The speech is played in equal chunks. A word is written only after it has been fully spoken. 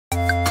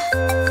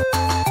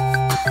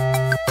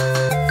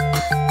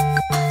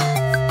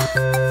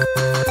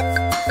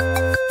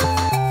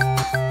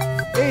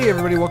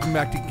everybody, welcome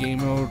back to Game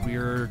Mode. We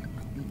are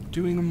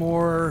doing a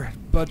more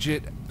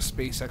budget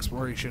space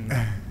exploration.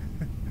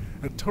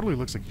 It totally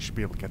looks like you should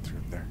be able to get through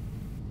it there.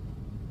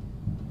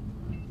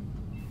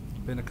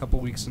 Been a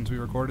couple weeks since we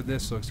recorded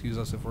this, so excuse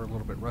us if we're a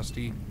little bit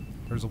rusty.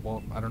 There's a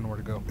wall. I don't know where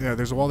to go. Yeah,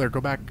 there's a wall there. Go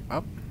back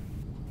up.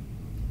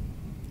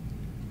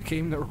 A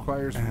game that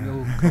requires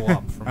real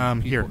co-op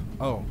from people. Here.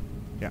 Oh.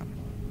 Yeah.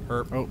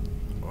 Herp.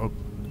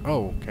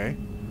 Oh, okay.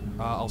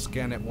 I'll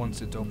scan it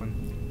once it's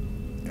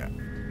open. Yeah.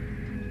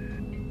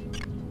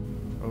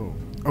 Oh.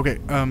 Okay,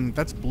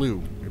 that's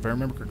blue. If I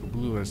remember correctly,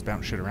 blue has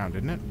bounce shit around,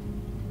 didn't it?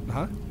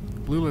 Huh?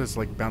 Blue has,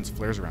 like, bounce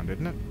flares around,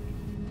 didn't it?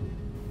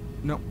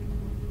 No.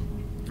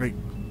 Like,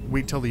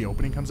 wait till the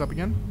opening comes up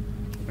again?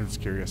 I'm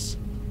just curious.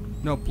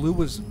 No, blue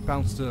was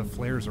bounced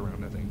flares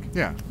around, I think.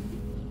 Yeah.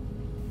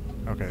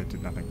 Okay, it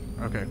did nothing.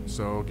 Okay,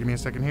 so give me a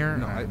second here.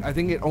 No, I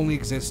think it only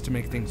exists to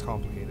make things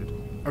complicated.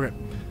 Okay.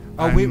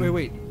 Oh,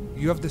 wait.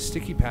 You have the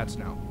sticky pads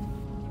now.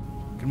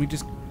 Can we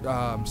just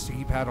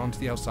sticky pad onto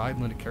the outside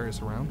and let it carry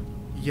us around?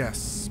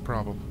 Yes,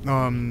 probably.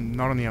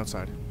 Not on the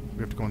outside. We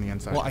have to go on the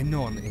inside. Well, I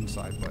know on the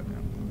inside, but... Yeah.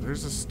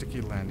 There's a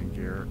sticky landing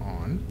gear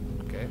on.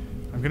 Okay.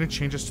 I'm going to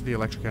change this to the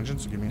electric engine,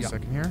 so give me a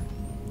second here.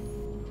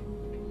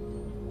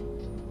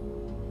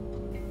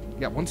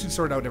 Yeah, once you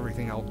sort out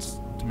everything else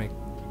to make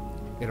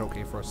it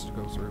okay for us to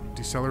go through.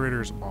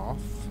 Decelerator is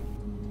off.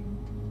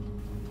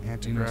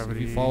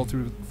 Anti-gravity. If you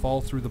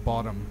fall through the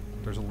bottom,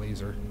 there's a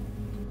laser.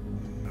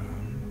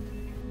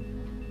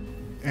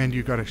 And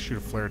you got to shoot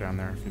a flare down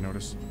there, if you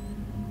notice.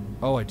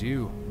 Oh, I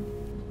do.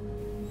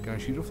 Can I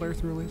shoot a flare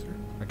through a laser?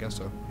 I guess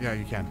so. Yeah,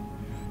 you can.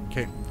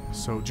 Okay,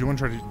 so do you want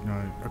to try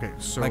to... okay,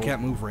 so... I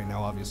can't move right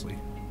now, obviously.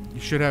 You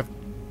should have...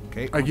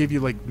 Okay. I gave you,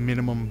 like,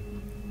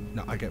 minimum...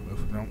 No, I can't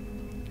move. No?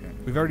 Okay.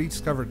 We've already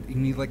discovered you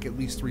need, like, at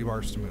least 3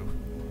 bars to move.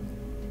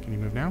 Can you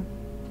move now?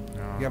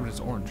 Yeah, but it's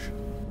orange.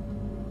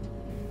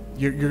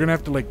 You're going to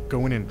have to, like,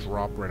 go in and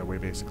drop right away,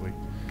 basically.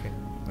 Okay.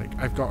 Like,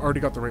 I've already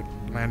got the right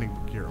landing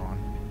gear on.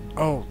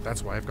 Oh,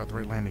 that's why I've got the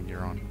right landing gear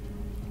on.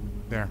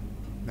 There.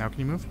 Now can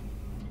you move?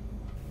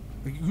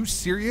 Are you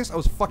serious? I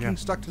was fucking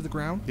stuck to the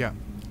ground? Yeah.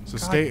 So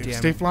God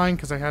stay flying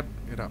because I had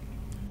it up.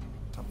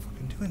 Stop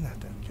fucking doing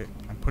that then. Okay.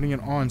 I'm putting it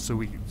on so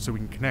we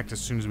can connect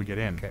as soon as we get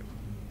in. Okay.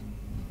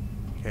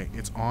 Okay,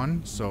 it's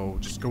on, so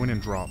just go in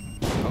and drop.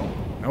 Oh.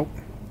 Nope.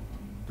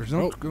 There's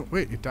no... Oh,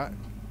 wait, it died.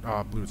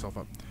 Blew itself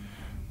up.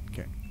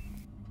 Okay.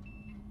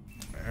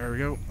 There we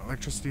go.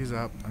 Electricity's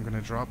up. I'm going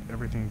to drop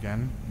everything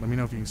again. Let me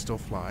know if you can still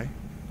fly.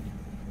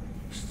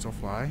 You can still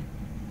fly.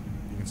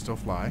 You can still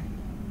fly.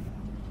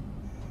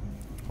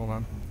 Hold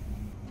on.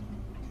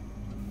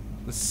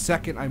 The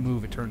second I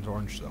move, it turns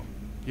orange, though.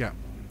 Yeah.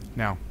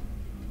 Now.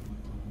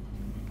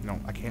 No.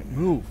 I can't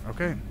move.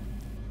 Okay.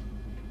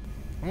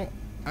 Well,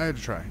 I had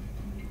to try.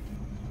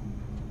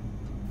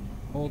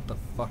 Hold the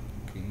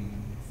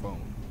fucking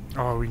phone.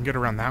 Oh, we can get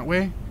around that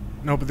way?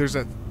 No, but there's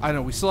a... I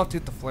know, we still have to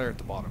hit the flare at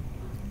the bottom.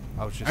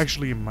 I was just...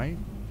 Actually, you might.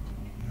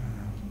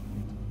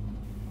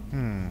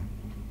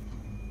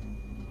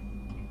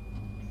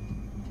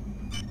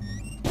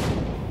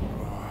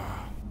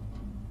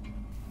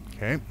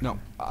 Okay. No.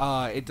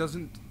 It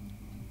doesn't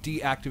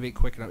deactivate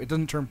quick enough. It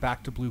doesn't turn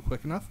back to blue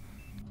quick enough.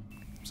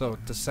 So,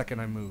 the second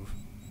I move...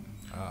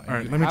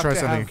 Alright, let me try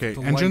something. Okay,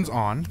 engine's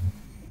on.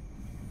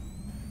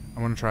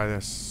 I want to try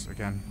this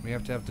again. We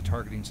have to have the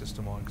targeting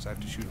system on because I have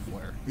to shoot a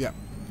flare. Yeah.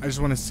 I just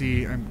want to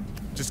see... I'm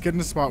just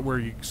getting a spot where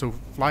you... So,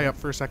 fly up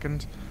for a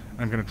second.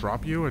 I'm going to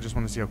drop you. I just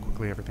want to see how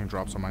quickly everything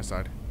drops on my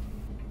side.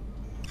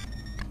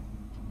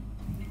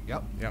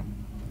 Yep. Yep.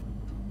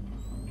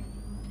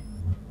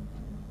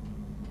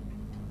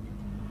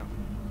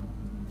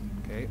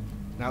 Okay.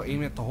 Now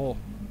aim at the hole.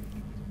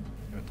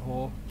 Aim at the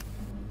hole.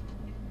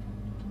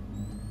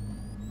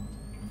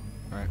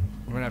 Alright.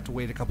 We're going to have to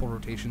wait a couple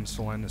rotations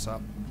to line this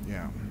up.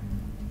 Yeah.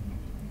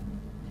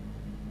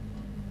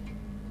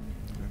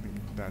 I think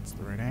that's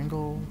the right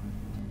angle.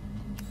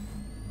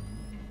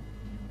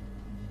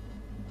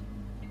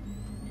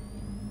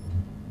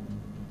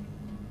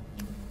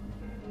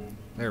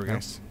 There we go.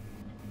 Nice.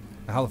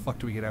 Now how the fuck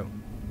do we get out?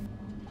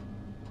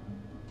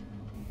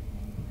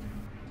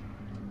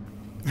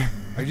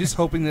 Are you just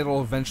hoping that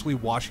it'll eventually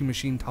washing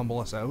machine tumble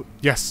us out?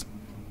 Yes.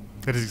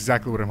 That is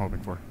exactly what I'm hoping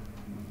for.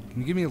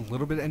 Can you give me a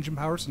little bit of engine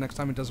power so next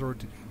time it does a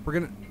rotation? We're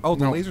gonna... Oh,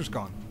 the laser's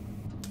gone.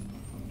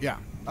 Yeah.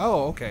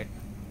 Oh, okay.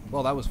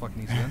 Well, that was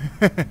fucking easy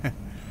then.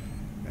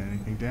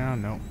 Anything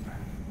down? Nope.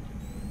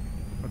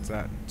 What's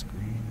that? It's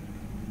green.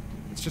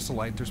 It's just a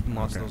light. There's been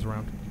lots of those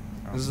around.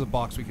 Oh. This is a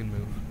box we can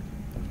move.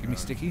 Give me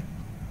sticky.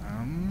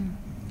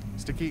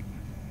 Sticky.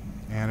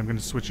 And I'm going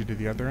to switch you to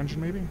the other engine,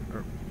 maybe?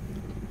 Or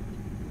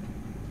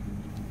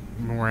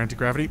more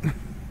anti-gravity.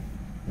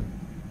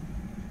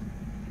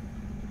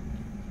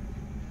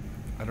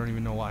 I don't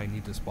even know why I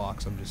need this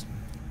box. I'm just...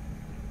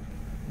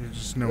 You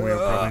just know we'll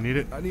probably need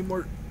it. I need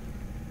more...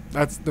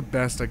 That's the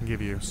best I can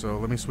give you. So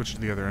let me switch to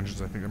the other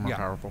engines. I think they're more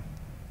powerful.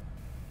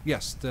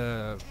 Yes,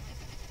 the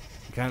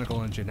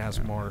mechanical engine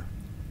has more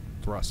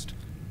thrust.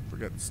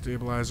 Forget the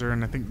stabilizer,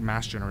 and I think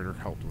mass generator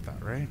helped with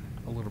that, right?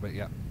 A little bit,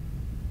 yeah.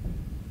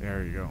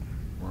 There you go.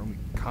 We're only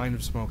kind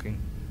of smoking.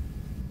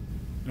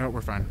 No,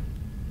 we're fine.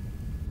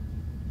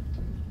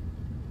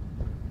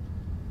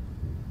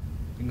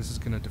 I think this is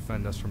going to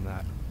defend us from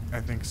that. I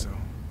think so.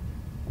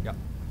 Yep.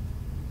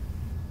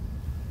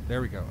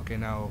 There we go. Okay,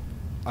 now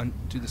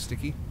do the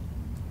sticky.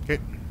 Okay.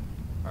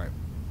 Alright.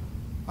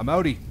 I'm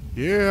outie.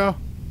 Yeah.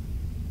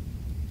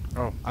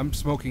 Oh. I'm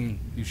smoking.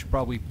 You should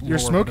probably You're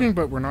smoking,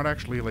 but we're not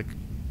actually, like,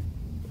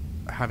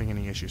 having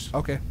any issues.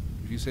 Okay.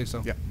 If you say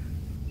so. Yeah.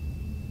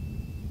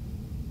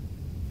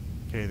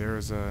 Okay,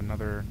 there's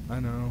another... I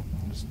know.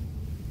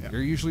 Yeah.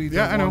 You're usually the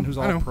Yeah, I know, one who's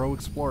I know. all pro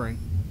exploring.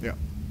 Yeah.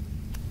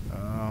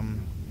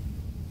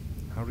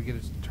 How to get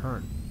it to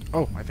turn.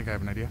 Oh, I think I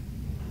have an idea.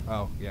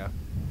 Oh, yeah.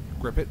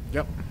 Grip it.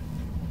 Yep.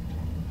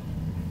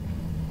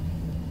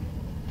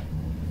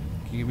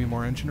 Can you give me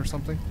more engine or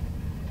something?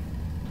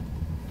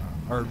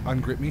 Or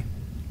ungrip me.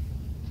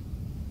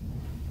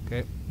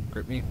 Okay,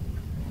 grip me.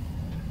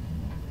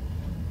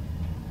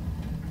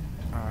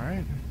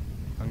 Alright.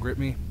 Ungrip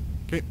me.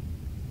 Okay.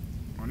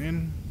 One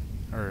in.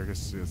 Or I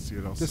guess let's see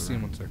what else. Just is seeing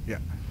around. what's there. Yeah.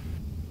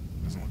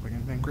 Doesn't look like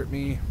anything. Grip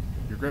me.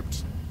 You're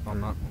gripped.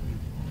 I'm not.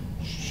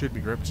 Should be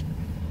gripped.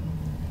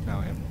 Now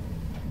I am.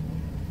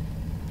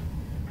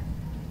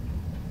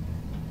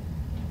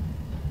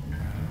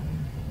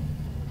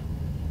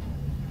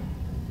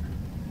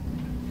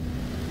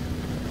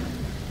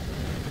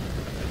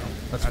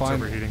 That's fine.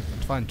 Overheating.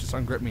 It's fine. Just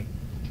ungrip me.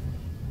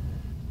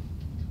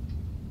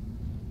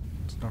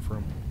 It's enough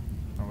room.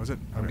 Oh, is it?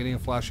 I'm getting a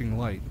flashing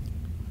light.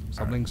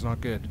 Something's not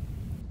good.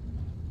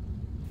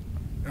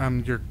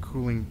 You're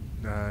cooling.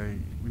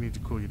 We need to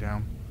cool you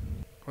down.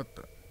 What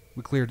the?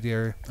 We cleared the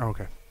area. Oh,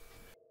 okay.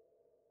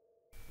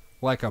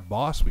 Like a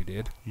boss, we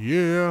did.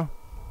 Yeah.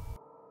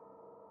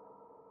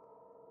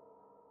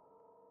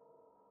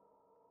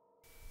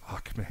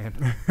 Fuck,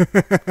 man.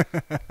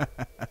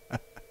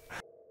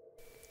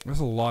 There's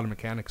a lot of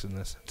mechanics in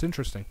this. It's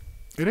interesting.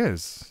 It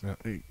is. Yeah.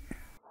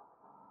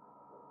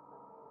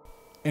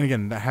 And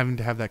again, having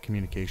to have that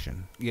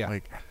communication. Yeah.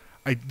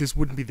 Like, this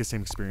wouldn't be the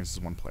same experience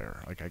as one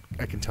player. Like,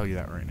 I can tell you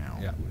that right now.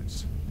 Yeah.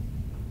 It's,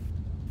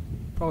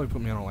 Probably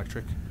put me on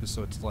electric, just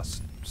so it's less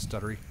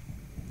stuttery.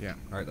 yeah.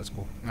 Alright, that's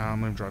cool.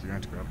 I'm going to drop your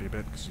anti-gravity a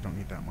bit, because you don't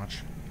need that much.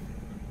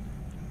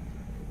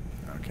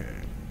 Okay.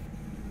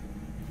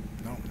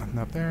 No, nothing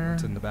up there.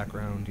 It's in the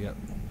background, yep.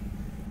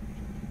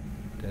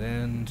 Dead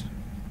end.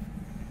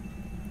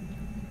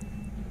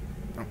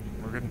 Oh,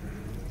 we're good.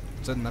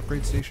 Is that an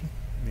upgrade station?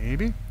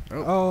 Maybe?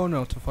 Oh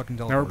no, it's a fucking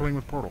teleporter. Now we're playing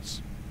with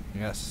portals.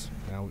 Yes.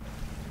 Now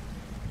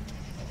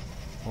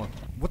hold on.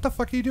 What the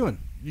fuck are you doing?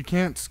 You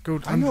can't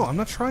go... I know, I'm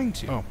not trying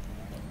to. Oh.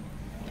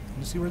 Let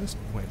me see where this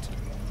went.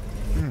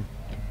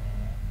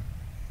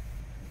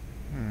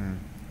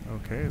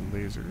 Okay,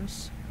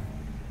 lasers.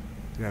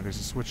 Yeah, there's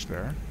a switch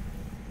there.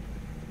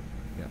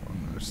 Yeah, on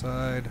the other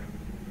side.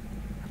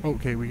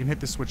 Okay, we can hit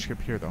the switch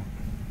up here, though.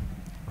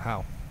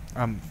 How?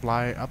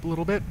 Fly up a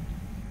little bit.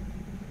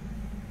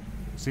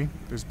 See?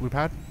 There's blue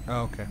pad.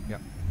 Oh, okay, yeah.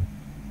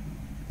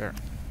 There.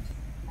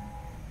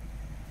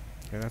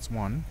 Okay, that's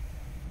one.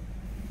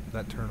 Did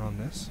that turn on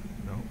this?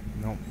 No.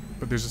 No.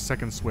 But there's a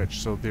second switch,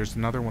 so there's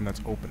another one that's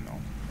open, though.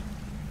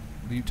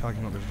 What are you talking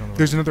about? There's another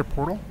There's another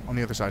portal on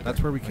the other side. That's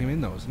there. where we came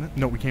in, though, isn't it?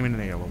 No, we came in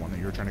a yellow one that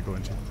you were trying to go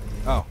into.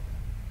 Oh.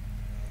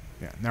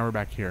 Yeah, now we're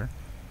back here.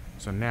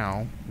 So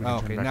now... we can Oh,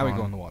 turn okay, back now we on.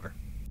 go in the water.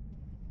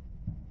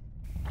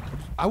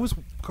 I was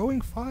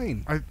going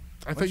fine.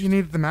 I thought you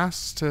needed the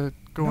masks to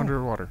go No.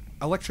 underwater.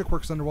 Electric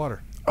works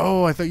underwater.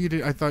 Oh, I thought you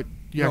did. I thought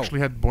you No.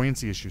 actually had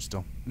buoyancy issues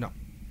still. No.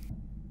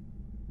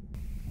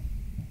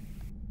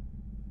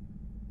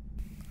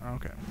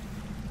 Okay.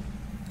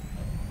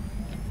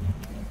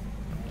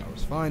 I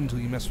was fine until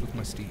you messed with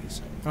my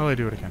steez. I'll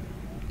do it again.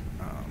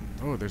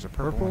 Oh, there's a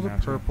purple Purple one to now,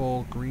 too.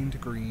 purple, green to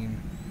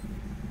green.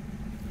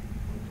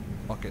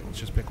 Fuck it, let's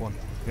just pick one.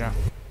 Yeah.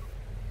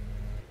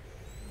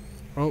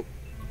 Oh,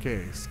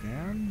 okay.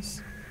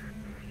 Scans.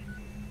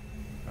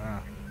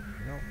 Ah.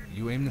 No,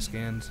 you aim the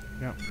scans.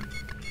 Yeah.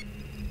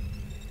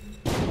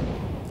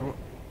 Oh.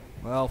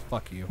 Well,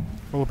 fuck you.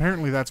 Well,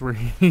 apparently that's where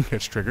he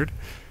gets triggered.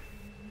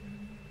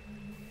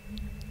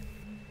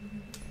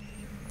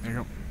 There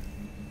you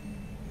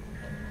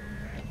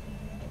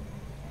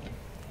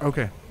go.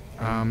 Okay.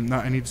 No,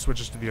 I need to switch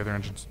us to the other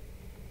engines.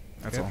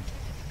 That's Okay.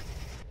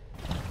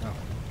 all. Oh.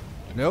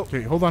 Nope.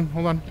 Okay, hold on,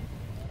 hold on.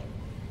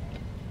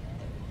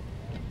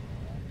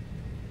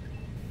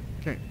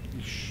 Okay.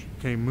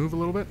 Okay, move a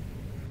little bit.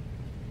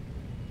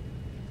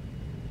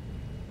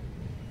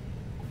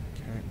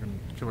 Okay, I'm gonna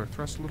kill our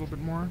thrust a little bit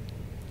more.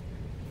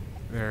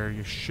 There,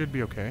 you should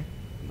be okay.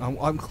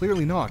 I'm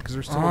clearly not, because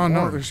there's still Oh no,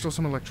 orange. there's still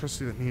some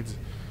electricity that needs...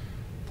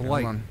 The Okay,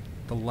 light. hold on.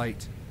 The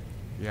light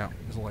Yeah.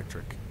 is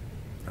electric.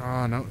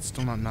 Oh no, it's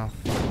still not enough.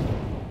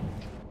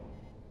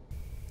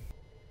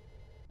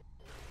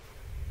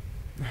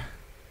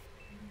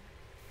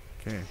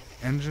 Okay,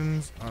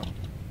 engines up.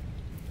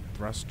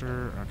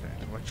 Thruster,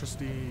 okay.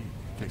 Electricity,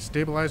 okay.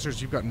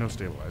 Stabilizers, you've got no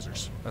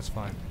stabilizers. That's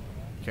fine.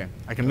 Okay,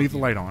 I can leave the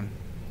light on,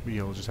 but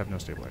you'll just have no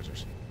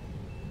stabilizers.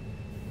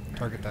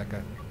 Target that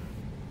guy.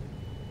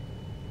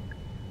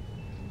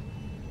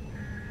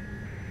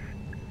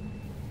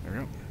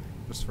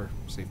 just for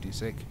safety's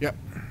sake. Yep.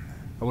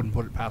 I wouldn't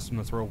put it past them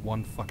to throw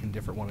one fucking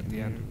different one at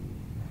the end.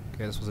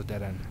 Okay, this was a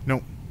dead end.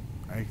 No.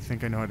 I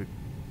think I know how to...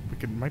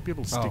 might be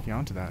able to stick you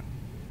onto that.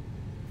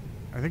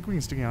 I think we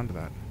can stick you onto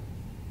that.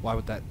 Why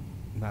would that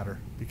matter?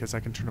 Because I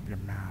can turn up your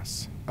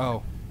mass.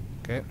 Oh.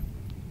 Okay.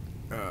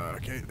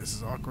 Okay, this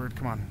is awkward.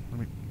 Come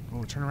on.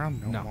 Will it turn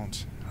around? No, it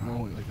won't.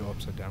 We'll go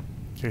upside down.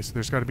 Okay, so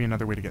there's got to be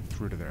another way to get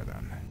through to there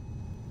then.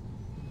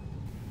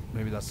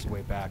 Maybe that's the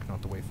way back,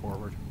 not the way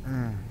forward.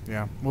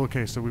 Yeah. Well,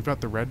 okay, so we've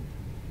got the red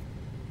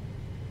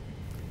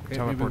Okay,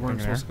 maybe we teleport weren't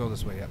thing there. supposed to go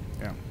this way yet.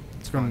 Yeah.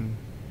 It's fine. going...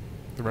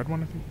 The red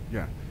one, I think?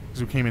 Yeah.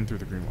 Because we came in through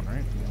the green one,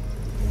 right?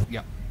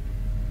 Yeah.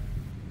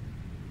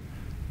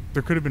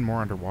 There could have been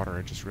more underwater,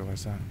 I just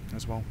realized that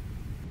as well.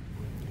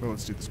 Well,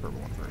 let's do this purple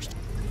one first.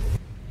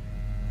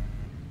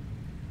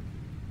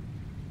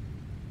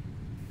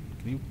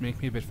 Can you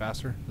make me a bit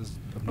faster? This is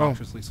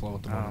obnoxiously slow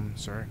at the moment.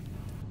 Sorry.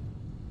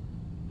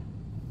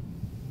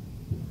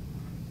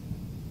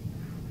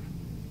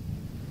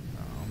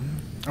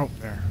 Oh,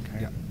 there.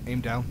 Okay. Yeah. Aim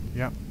down.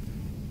 Yep.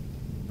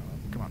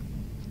 Come on.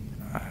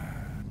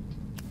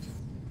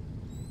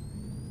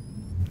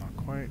 Not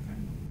quite.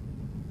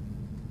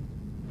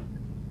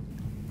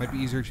 Might be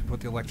easier if you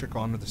put the electric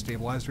onto the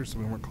stabilizer so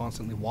we weren't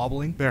constantly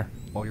wobbling There.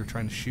 while you're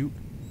trying to shoot.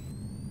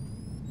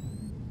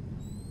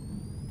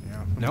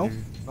 Yeah. No?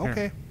 Here.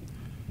 Okay.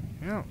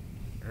 Yeah.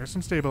 There's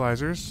some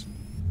stabilizers.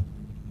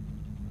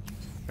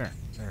 There.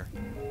 There.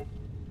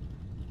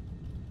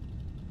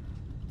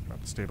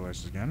 Got the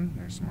stabilizers again.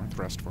 There's some more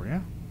thrust for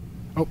you.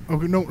 Oh,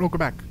 no, go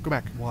back. Go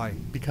back. Why?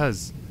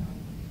 Because.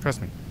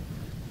 Trust me.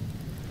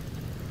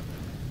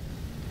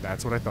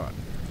 That's what I thought.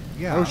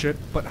 Yeah. Oh, shit.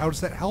 But how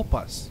does that help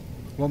us?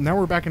 Well, now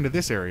we're back into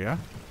this area.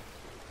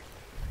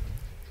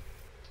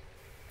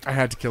 I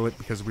had to kill it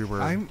because we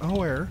were... I'm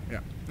aware.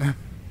 Yeah.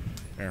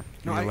 There.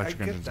 No, the I electric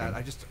get engine's that. in.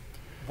 I just...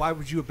 Why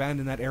would you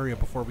abandon that area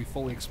before we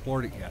fully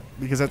explored it yet?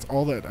 Because that's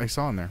all that I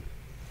saw in there.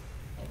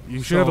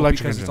 You should have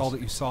electric because engines. it's all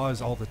that you saw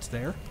is all that's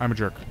there? I'm a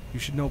jerk. You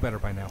should know better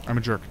by now. I'm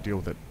a jerk. Deal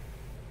with it.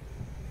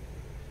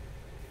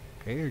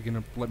 Okay, are you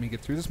going to let me get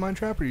through this mine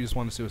trap, or you just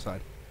want to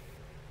suicide?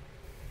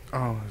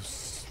 Oh,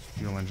 it's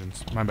fuel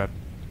engines. My bad.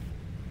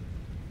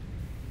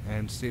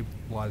 And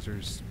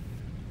stabilizers.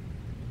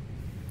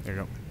 There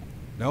you go.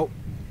 Nope.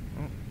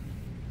 Oh.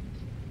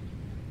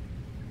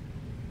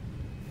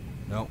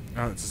 Nope.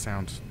 Oh, it's a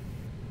sound.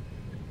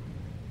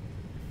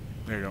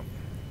 There you go.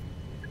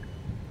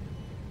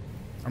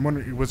 I'm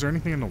wondering, was there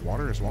anything in the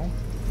water as well?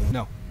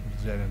 No.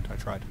 It's a dead end. I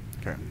tried.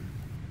 Okay.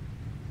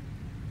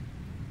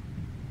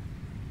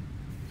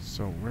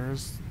 So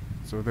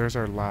so there's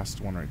our last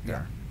one right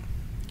there.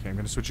 Okay, I'm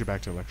going to switch you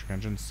back to electric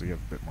engines so you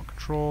have a bit more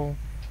control.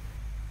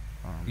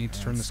 You need to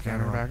turn and the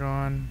scanner on. back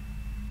on.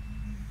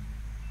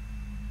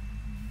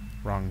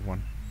 Wrong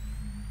one.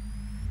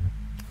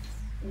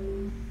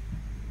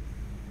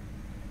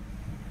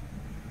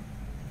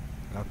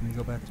 Now can we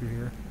go back through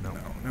here? No.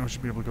 No, now we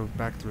should be able to go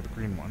back through the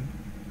green one.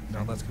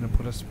 No, that's going to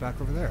put us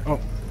back over there. Oh.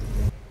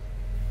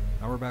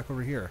 Now we're back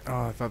over here.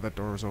 Oh, I thought that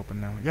door was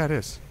open now. Yeah, it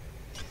is.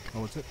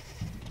 Oh, is it?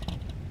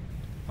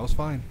 That was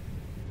fine.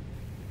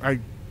 Alright,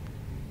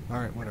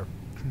 whatever.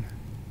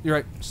 You're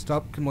right.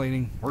 Stop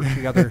complaining. Work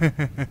together.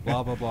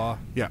 Blah, blah, blah.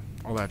 Yeah,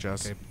 all that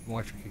jazz. Okay,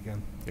 electric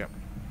again. Yep.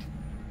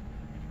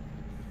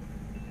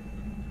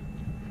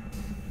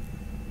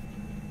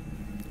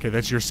 Okay,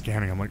 that's your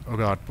scanning. I'm like, oh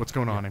god, what's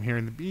going on? I'm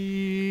hearing the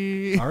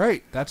beep.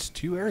 Alright, that's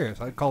 2 areas.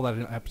 I'd call that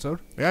an episode.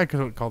 Yeah, I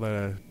could call that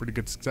a pretty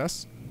good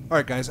success.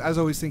 Alright guys, as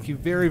always, thank you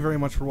very, very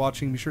much for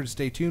watching. Be sure to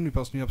stay tuned. We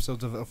post new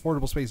episodes of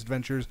Affordable Space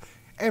Adventures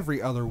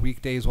every other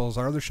weekday, as well as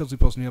our other shows. We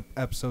post new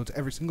episodes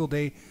every single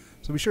day.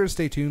 So be sure to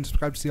stay tuned,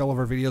 subscribe to see all of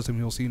our videos, and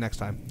we will see you next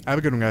time. Have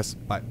a good one, guys.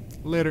 Bye.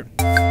 Later.